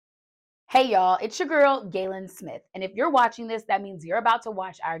Hey y'all, it's your girl, Galen Smith. And if you're watching this, that means you're about to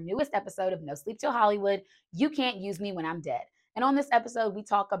watch our newest episode of No Sleep Till Hollywood, You Can't Use Me When I'm Dead. And on this episode, we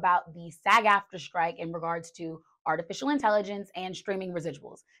talk about the SAG-AFTRA strike in regards to artificial intelligence and streaming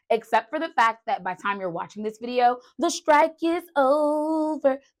residuals. Except for the fact that by the time you're watching this video, the strike is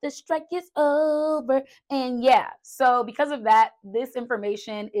over. The strike is over. And yeah, so because of that, this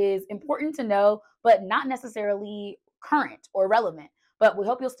information is important to know, but not necessarily current or relevant. But we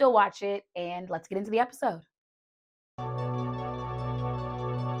hope you'll still watch it, and let's get into the episode.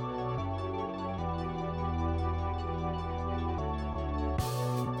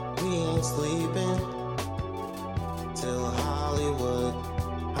 We ain't sleeping till Hollywood,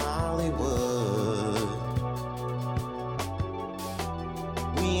 Hollywood.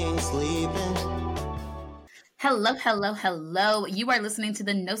 We ain't sleeping. Hello. You are listening to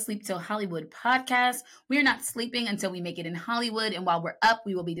the No Sleep Till Hollywood podcast. We are not sleeping until we make it in Hollywood. And while we're up,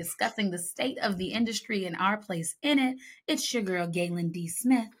 we will be discussing the state of the industry and our place in it. It's your girl, Galen D.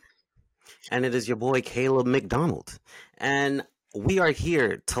 Smith. And it is your boy, Caleb McDonald. And we are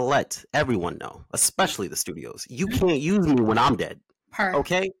here to let everyone know, especially the studios, you can't use me when I'm dead.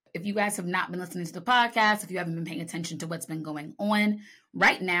 Okay? If you guys have not been listening to the podcast, if you haven't been paying attention to what's been going on,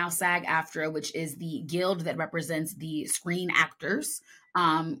 right now, SAG-AFTRA, which is the guild that represents the screen actors,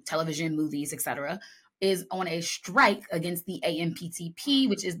 television, movies, etc., is on a strike against the AMPTP,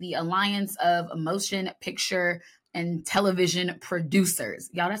 which is the Alliance of Motion Picture and Television Producers.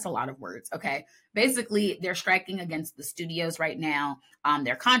 Y'all, that's a lot of words, okay? Basically, they're striking against the studios right now.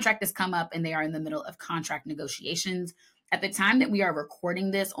 Their contract has come up and they are in the middle of contract negotiations. At the time that we are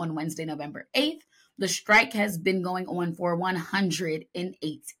recording this on Wednesday, November 8th, the strike has been going on for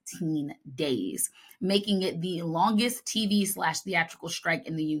 118 days, making it the longest TV/theatrical strike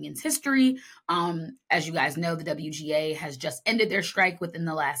in the union's history. As you guys know, the WGA has just ended their strike within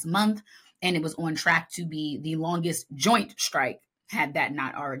the last month, and it was on track to be the longest joint strike had that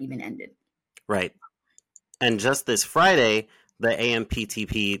not already been ended. Right. And just this Friday, the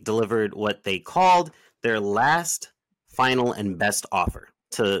AMPTP delivered what they called their last, final, and best offer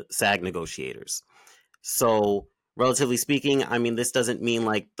to SAG negotiators. So, relatively speaking, I mean, this doesn't mean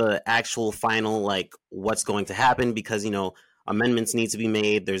like the actual final, like what's going to happen because, amendments need to be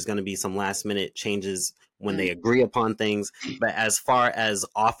made. There's going to be some last minute changes when they agree upon things. But as far as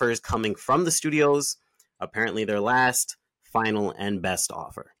offers coming from the studios, apparently their last, final, and best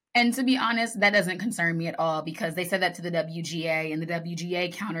offer. And to be honest, that doesn't concern me at all because they said that to the WGA and the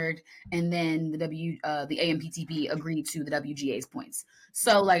WGA countered, and then the AMPTP agreed to the WGA's points.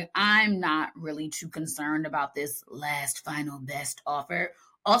 So I'm not really too concerned about this last, final, best offer.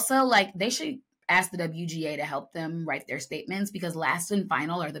 Also, they should ask the WGA to help them write their statements because last and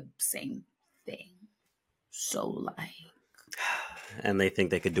final are the same thing. So and they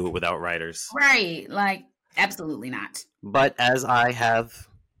think they could do it without writers. Right. Absolutely not. But as I have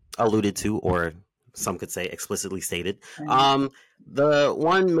alluded to, or some could say explicitly stated, the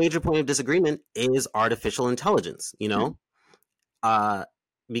one major point of disagreement is artificial intelligence,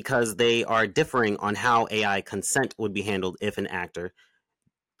 because they are differing on how AI consent would be handled if an actor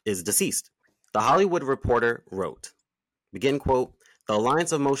is deceased. The Hollywood Reporter wrote, begin quote, "The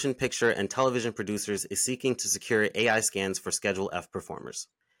Alliance of Motion Picture and Television Producers is seeking to secure AI scans for Schedule F performers.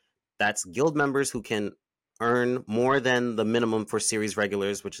 That's guild members who can earn more than the minimum for series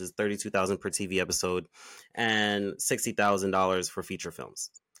regulars, which is $32,000 per TV episode, and $60,000 for feature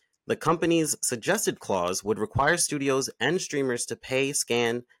films. The company's suggested clause would require studios and streamers to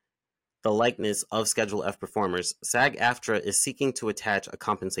scan the likeness of Schedule F performers. SAG-AFTRA is seeking to attach a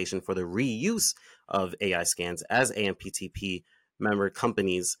compensation for the reuse of AI scans, as AMPTP member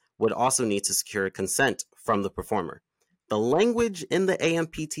companies would also need to secure consent from the performer. The language in the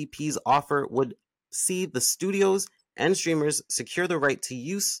AMPTP's offer would see the studios and streamers secure the right to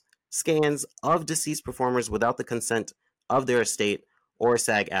use scans of deceased performers without the consent of their estate or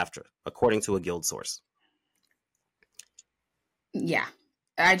SAG-AFTRA, according to a guild source." Yeah,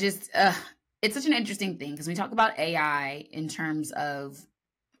 it's such an interesting thing because we talk about AI in terms of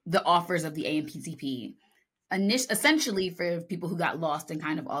the offers of the AMPTP, essentially for people who got lost in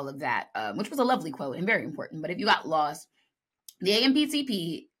kind of all of that, which was a lovely quote and very important. But if you got lost, the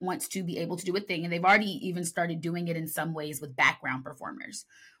AMPTP wants to be able to do a thing, and they've already even started doing it in some ways with background performers,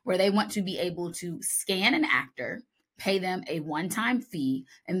 where they want to be able to scan an actor, pay them a one-time fee,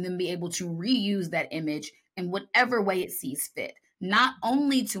 and then be able to reuse that image in whatever way it sees fit, not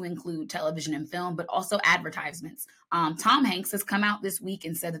only to include television and film, but also advertisements. Tom Hanks has come out this week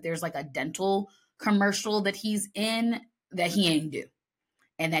and said that there's a dental commercial that he's in that he ain't do,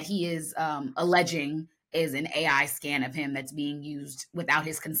 and that he is alleging is an AI scan of him that's being used without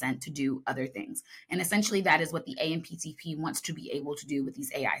his consent to do other things. And essentially, that is what the AMPTP wants to be able to do with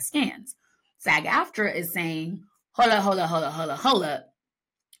these AI scans. SAG-AFTRA is saying, hold up.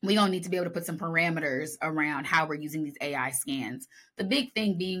 We're going to need to be able to put some parameters around how we're using these AI scans. The big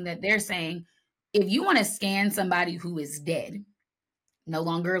thing being that they're saying, if you want to scan somebody who is dead, no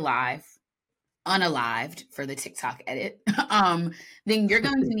longer alive, unalived for the TikTok edit, then you're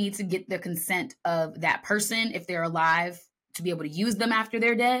going to need to get the consent of that person if they're alive to be able to use them after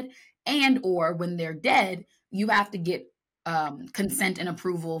they're dead, and or when they're dead, you have to get consent and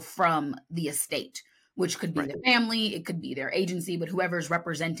approval from the estate, which could be the family, it could be their agency, but whoever's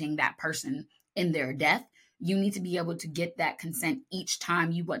representing that person in their death, you need to be able to get that consent each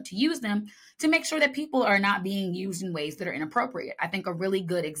time you want to use them to make sure that people are not being used in ways that are inappropriate. I think a really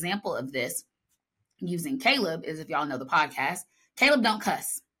good example of this using Caleb is, if y'all know the podcast, Caleb don't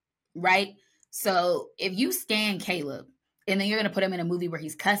cuss, right? So if you scan Caleb and then you're going to put him in a movie where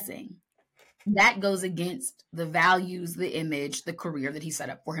he's cussing, that goes against the values, the image, the career that he set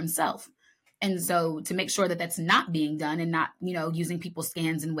up for himself. And so to make sure that that's not being done and not, using people's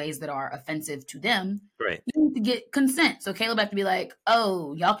scans in ways that are offensive to them, right, you need to get consent. So Caleb have to be like,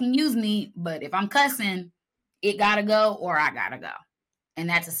 oh, y'all can use me, but if I'm cussing, it gotta go or I gotta go. And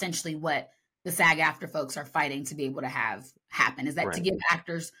that's essentially what the SAG-AFTRA folks are fighting to be able to have happen, is that to give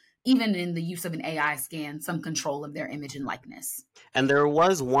actors, even in the use of an AI scan, some control of their image and likeness. And there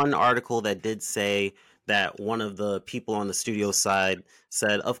was one article that did say that one of the people on the studio side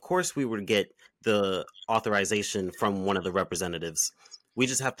said, of course we would get the authorization from one of the representatives. We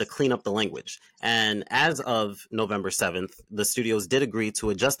just have to clean up the language. And as of November 7th, the studios did agree to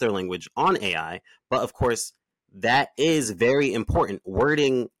adjust their language on AI. But of course, that is very important.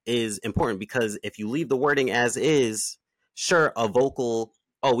 Wording is important because if you leave the wording as is, sure, a vocal,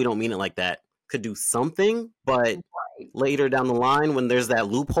 oh, we don't mean it like that, could do something. But later down the line, when there's that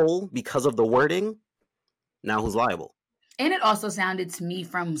loophole because of the wording, now who's liable? And it also sounded to me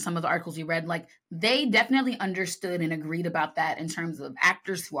from some of the articles you read, like they definitely understood and agreed about that in terms of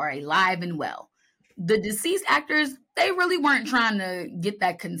actors who are alive and well. The deceased actors, they really weren't trying to get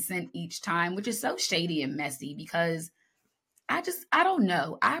that consent each time, which is so shady and messy because I don't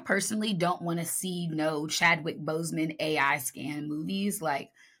know. I personally don't want to see no Chadwick Boseman AI scan movies. Like,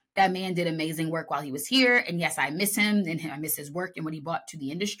 that man did amazing work while he was here. And yes, I miss him and I miss his work and what he brought to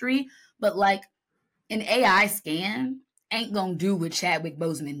the industry. But like, an AI scan ain't gonna do what Chadwick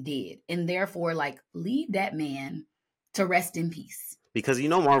Boseman did. And therefore, like, leave that man to rest in peace. Because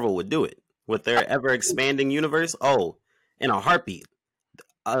Marvel would do it with their ever-expanding universe. Oh, in a heartbeat.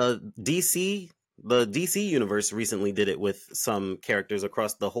 The DC universe recently did it with some characters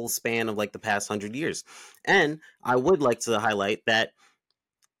across the whole span of like the past 100 years. And I would like to highlight that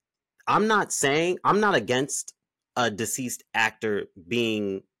I'm not against a deceased actor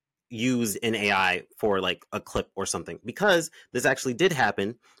being used in AI for like a clip or something, because this actually did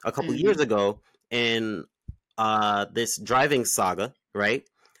happen a couple years ago in this driving saga, right?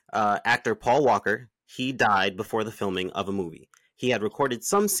 Actor Paul Walker, he died before the filming of a movie. He had recorded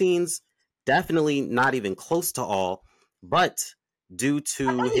some scenes, definitely not even close to all, but due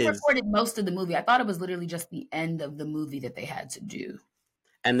to he recorded most of the movie. I thought it was literally just the end of the movie that they had to do.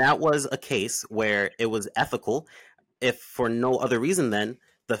 And that was a case where it was ethical, if for no other reason than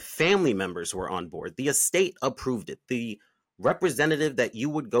the family members were on board. The estate approved it. The representative that you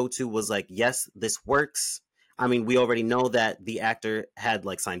would go to was like, yes, this works. I mean, we already know that the actor had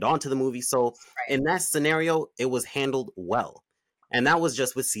like signed on to the movie. So in that scenario, it was handled well. And that was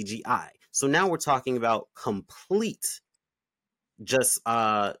just with CGI. So now we're talking about complete, just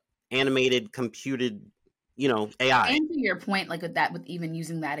animated, computed, AI. And to your point, like with even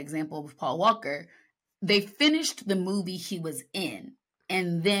using that example of Paul Walker, they finished the movie he was in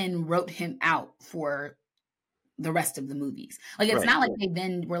and then wrote him out for the rest of the movies. Like, it's not like they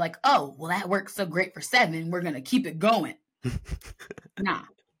then were like, oh, well, that worked so great for 7, we're going to keep it going. Nah.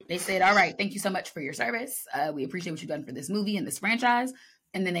 They said, all right, thank you so much for your service. We appreciate what you've done for this movie and this franchise.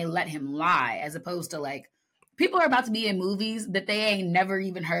 And then they let him lie, as opposed to like, people are about to be in movies that they ain't never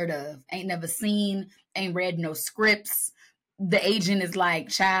even heard of, ain't never seen, ain't read no scripts. The agent is like,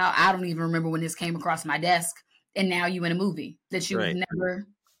 child, I don't even remember when this came across my desk. And now you in a movie that you would never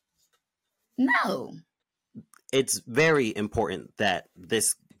know. It's very important that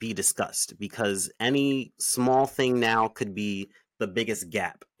this be discussed, because any small thing now could be the biggest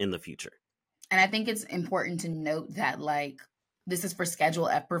gap in the future. And I think it's important to note that, like, this is for Schedule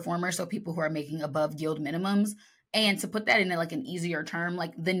F performers, so people who are making above guild minimums. And to put that in like an easier term,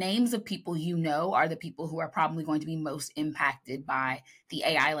 like the names of people are the people who are probably going to be most impacted by the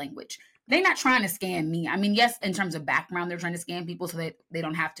AI language. they're not trying to scam me. I mean, yes, in terms of background, they're trying to scam people so that they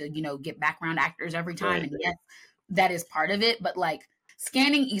don't have to, get background actors every time. Right. And yes, that is part of it. But like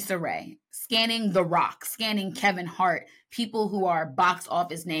scanning Issa Rae, scanning The Rock, scanning Kevin Hart, people who are box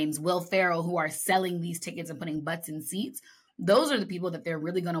office names, Will Ferrell, who are selling these tickets and putting butts in seats, those are the people that they're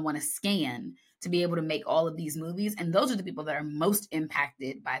really going to want to scan to be able to make all of these movies. And those are the people that are most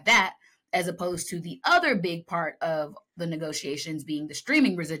impacted by that, as opposed to the other big part of the negotiations being the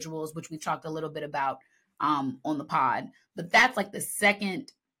streaming residuals, which we've talked a little bit about on the pod. But that's like the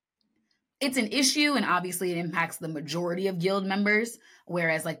second, it's an issue, and obviously it impacts the majority of guild members,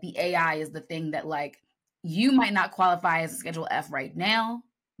 whereas like the AI is the thing that like you might not qualify as a Schedule F right now,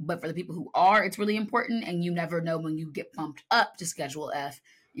 but for the people who are, it's really important, and you never know when you get bumped up to Schedule F,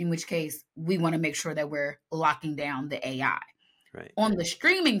 in which case we want to make sure that we're locking down the AI. Right. On the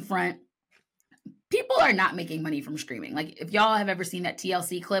streaming front, people are not making money from streaming. Like if y'all have ever seen that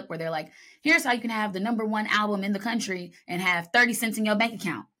TLC clip where they're like, here's how you can have the #1 album in the country and have 30 cents in your bank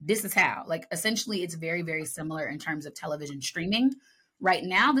account. This is how. Like essentially it's very, very similar in terms of television streaming. Right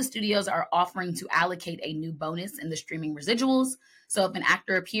now, the studios are offering to allocate a new bonus in the streaming residuals. So if an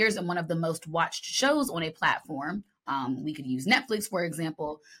actor appears in one of the most watched shows on a platform, we could use Netflix, for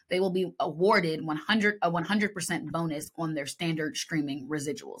example, they will be awarded a 100% bonus on their standard streaming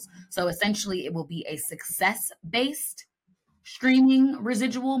residuals. So essentially, it will be a success-based streaming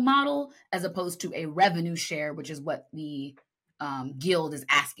residual model as opposed to a revenue share, which is what the guild is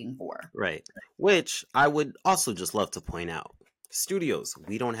asking for. Right. Which I would also just love to point out. Studios,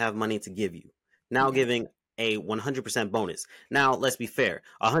 we don't have money to give you. Now giving a 100% bonus. Now, let's be fair.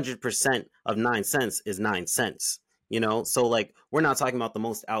 100% of 9 cents is 9 cents. So like we're not talking about the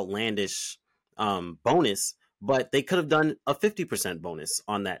most outlandish bonus, but they could have done a 50% bonus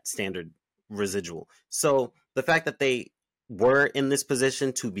on that standard residual. So the fact that they were in this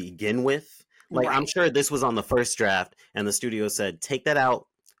position to begin with, like I'm sure this was on the first draft and the studio said, take that out.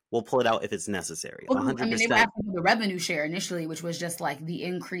 We'll pull it out if it's necessary. Well, 100%. I mean, they were asking for the revenue share initially, which was just like the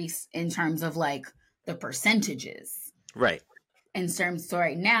increase in terms of like the percentages. Right. In terms, so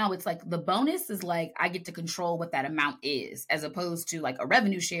right now it's like the bonus is like I get to control what that amount is, as opposed to like a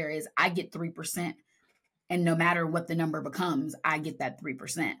revenue share is I get 3%, and no matter what the number becomes, I get that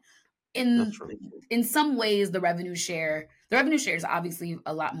 3%. In some ways, the revenue share is obviously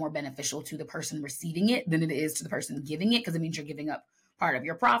a lot more beneficial to the person receiving it than it is to the person giving it, because it means you're giving up part of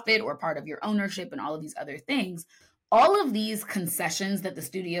your profit or part of your ownership and all of these other things. All of these concessions that the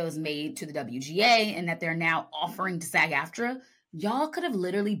studios made to the WGA and that they're now offering to SAG-AFTRA, y'all could have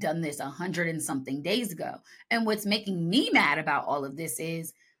literally done this 100 and something days ago. And what's making me mad about all of this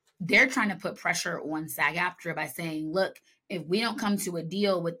is they're trying to put pressure on SAG-AFTRA by saying, look, if we don't come to a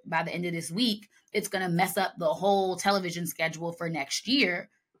deal by the end of this week, it's going to mess up the whole television schedule for next year.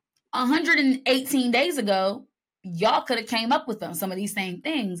 118 days ago, y'all could have came up with some of these same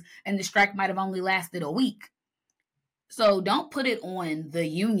things, and the strike might have only lasted a week. So don't put it on the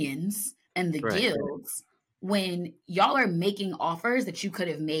unions and the guilds when y'all are making offers that you could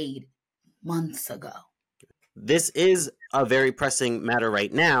have made months ago. This is a very pressing matter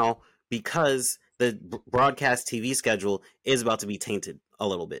right now because the broadcast TV schedule is about to be tainted a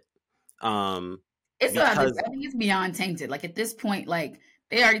little bit. I think it's beyond tainted. Like at this point, like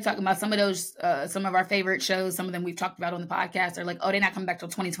they already talking about some of those, some of our favorite shows. Some of them we've talked about on the podcast are like, oh, they're not coming back till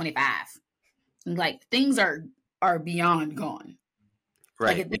 2025. And like things are beyond gone.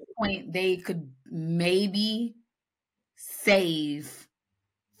 Right. Like at this point, they could maybe save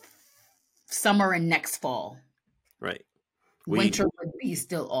summer and next fall. Right. Winter would be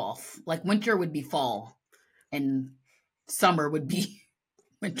still off. Like winter would be fall and summer would be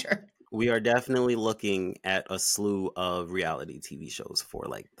winter. We are definitely looking at a slew of reality TV shows for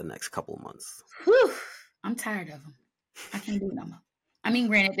like the next couple of months. Whew, I'm tired of them. I can't do it no more. I mean,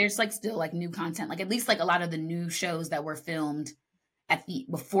 granted, there's like still like new content. Like at least like a lot of the new shows that were filmed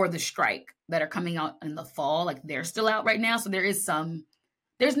before the strike that are coming out in the fall, like they're still out right now. So there's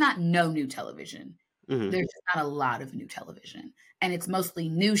not no new television. Mm-hmm. There's just not a lot of new television. And it's mostly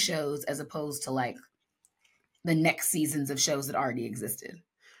new shows as opposed to like the next seasons of shows that already existed.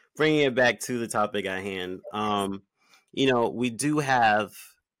 Bringing it back to the topic at hand, we do have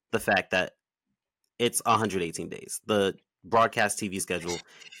the fact that it's 118 days. The broadcast TV schedule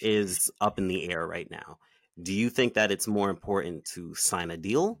is up in the air right now. Do you think that it's more important to sign a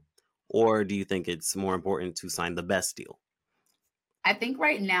deal, or do you think it's more important to sign the best deal? I think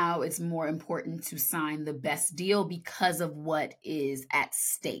right now it's more important to sign the best deal because of what is at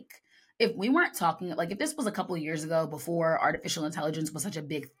stake. If we weren't talking, like if this was a couple of years ago before artificial intelligence was such a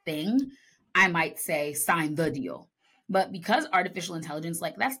big thing, I might say sign the deal. But because artificial intelligence,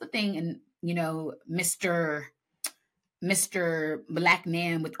 like that's the thing, and Mr. Black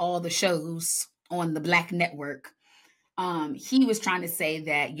Man with all the shows on the Black Network, he was trying to say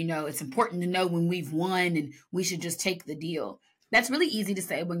that, it's important to know when we've won and we should just take the deal. That's really easy to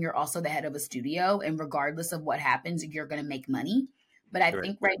say when you're also the head of a studio, and regardless of what happens, you're going to make money. But I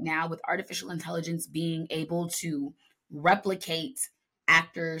think right now, with artificial intelligence being able to replicate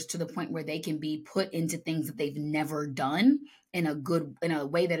actors to the point where they can be put into things that they've never done in a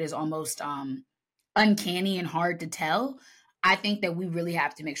way that is almost uncanny and hard to tell, I think that we really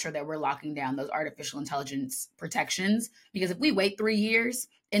have to make sure that we're locking down those artificial intelligence protections, because if we wait 3 years,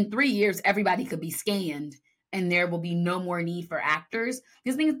 in 3 years, everybody could be scanned and there will be no more need for actors.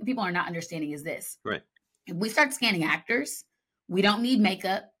 Because the thing that people are not understanding is this. Right. If we start scanning actors, we don't need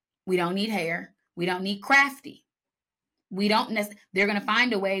makeup. We don't need hair. We don't need crafty. They're going to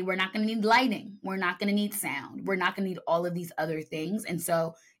find a way. We're not going to need lighting. We're not going to need sound. We're not going to need all of these other things. And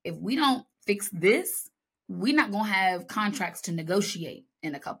so if we don't fix this, we're not going to have contracts to negotiate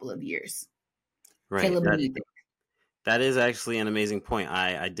in a couple of years. Right. Caleb, what do you think? That is actually an amazing point.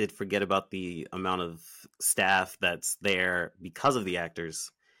 I did forget about the amount of staff that's there because of the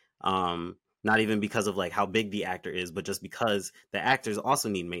actors. Not even because of like how big the actor is, but just because the actors also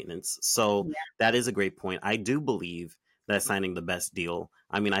need maintenance. So that is a great point. I do believe that signing the best deal.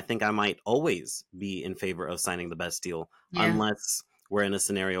 I mean, I think I might always be in favor of signing the best deal, unless we're in a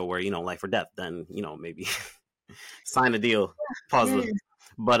scenario where, life or death, then, maybe sign a deal, positive.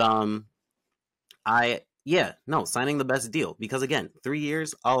 But signing the best deal, because again, 3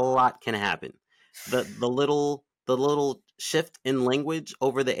 years, a lot can happen. The little shift in language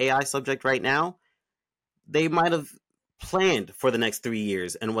over the AI subject right now, they might have planned for the next 3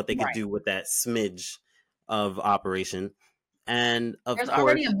 years and what they could do with that smidge of operation. And there's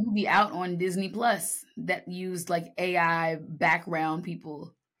already a movie out on Disney Plus that used like AI background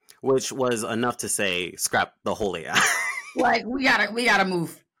people, which was enough to say scrap the whole AI. Like we gotta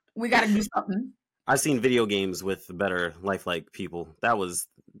move. We gotta do something. I've seen video games with better lifelike people. That was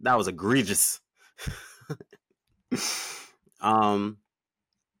egregious.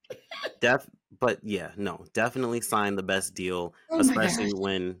 Definitely sign the best deal, especially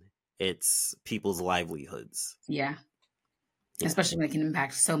when it's people's livelihoods. Yeah. Especially when it can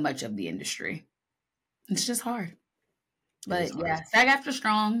impact so much of the industry. It's just hard. But SAG-AFTRA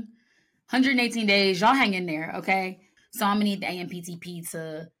strong, 118 days. Y'all hang in there, okay? So I'm gonna need the AMPTP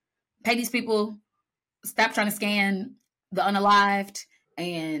to pay these people, stop trying to scan the unalived,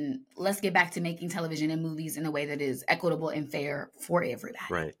 and let's get back to making television and movies in a way that is equitable and fair for everybody.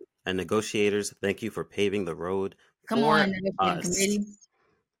 Right. And negotiators, thank you for paving the road. Come on, negotiating committee.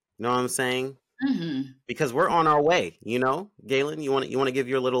 You know what I'm saying? Mm-hmm. Because we're on our way, Galen, you want to give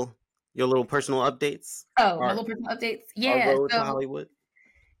your little personal updates? My little personal updates. Yeah. Our road to Hollywood.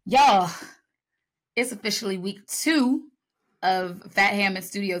 Y'all, it's officially week 2 of Fat Ham at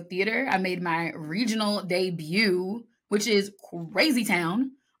Studio Theater. I made my regional debut, which is Crazy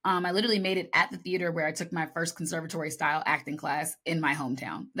Town. I literally made it at the theater where I took my first conservatory style acting class in my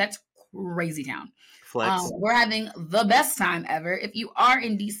hometown. That's Crazy Town. We're having the best time ever. If you are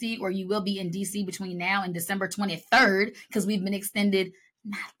in DC, or you will be in DC between now and December 23rd, because we've been extended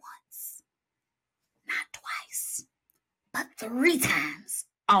not once, not twice, but 3 times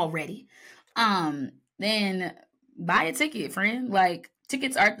already, then buy a ticket, friend. Like,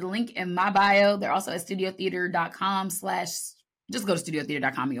 tickets are at the link in my bio. They're also at studiotheater.com/ just go to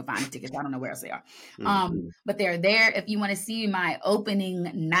studiotheater.com and you'll find the tickets. I don't know where else they are. But they're there. If you want to see my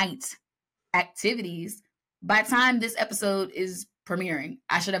opening night activities, by the time this episode is premiering,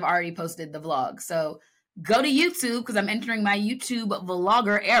 I should have already posted the vlog. So go to YouTube, because I'm entering my YouTube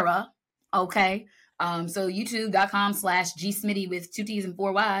vlogger era. Okay. So youtube.com/ gsmitty with 2 T's and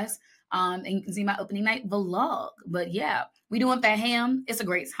 4 Y's. And you can see my opening night vlog. But yeah, we doing Fat Ham. It's a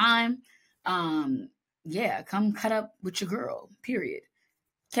great time. Come cut up with your girl, period.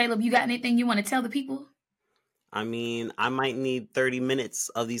 Caleb, you got anything you want to tell the people? I mean, I might need 30 minutes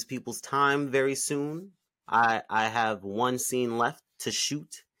of these people's time very soon. I have one scene left to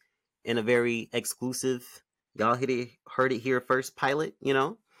shoot in a very exclusive, y'all heard it here first, pilot,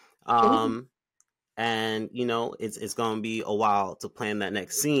 and it's gonna be a while to plan that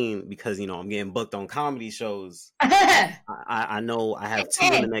next scene, because I'm getting booked on comedy shows. I know I have 2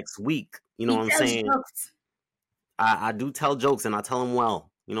 in the next week. You know what I'm saying? I do tell jokes, and I tell them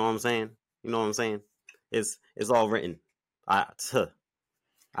well. You know what I'm saying? It's all written. I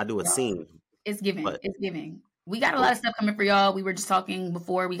do a scene. It's giving. It's giving. We got a lot of stuff coming for y'all. We were just talking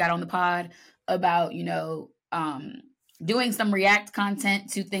before we got on the pod about doing some React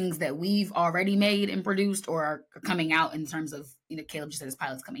content to things that we've already made and produced or are coming out in terms of, Caleb just said his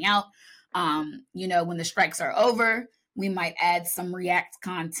pilot's coming out. When the strikes are over, we might add some React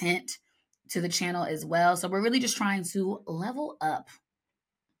content to the channel as well. So we're really just trying to level up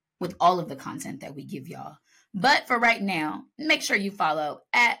with all of the content that we give y'all. But for right now, make sure you follow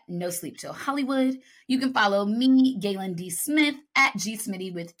at No Sleep Till Hollywood. You can follow me, Galen D. Smith, at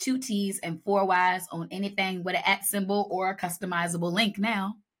GSmitty with 2 T's and 4 Y's on anything with an @ symbol or a customizable link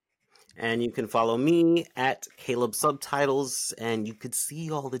now. And you can follow me at Caleb Subtitles, and you could see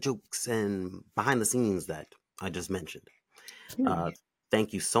all the jokes and behind the scenes that I just mentioned.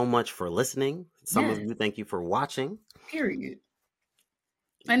 Thank you so much for listening. Some of you, thank you for watching. Period.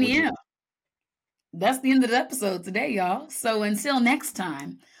 And that's the end of the episode today, y'all. So until next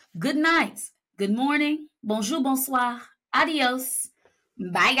time, good night, good morning, bonjour, bonsoir, adios.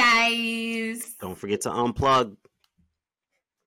 Bye, guys. Don't forget to unplug.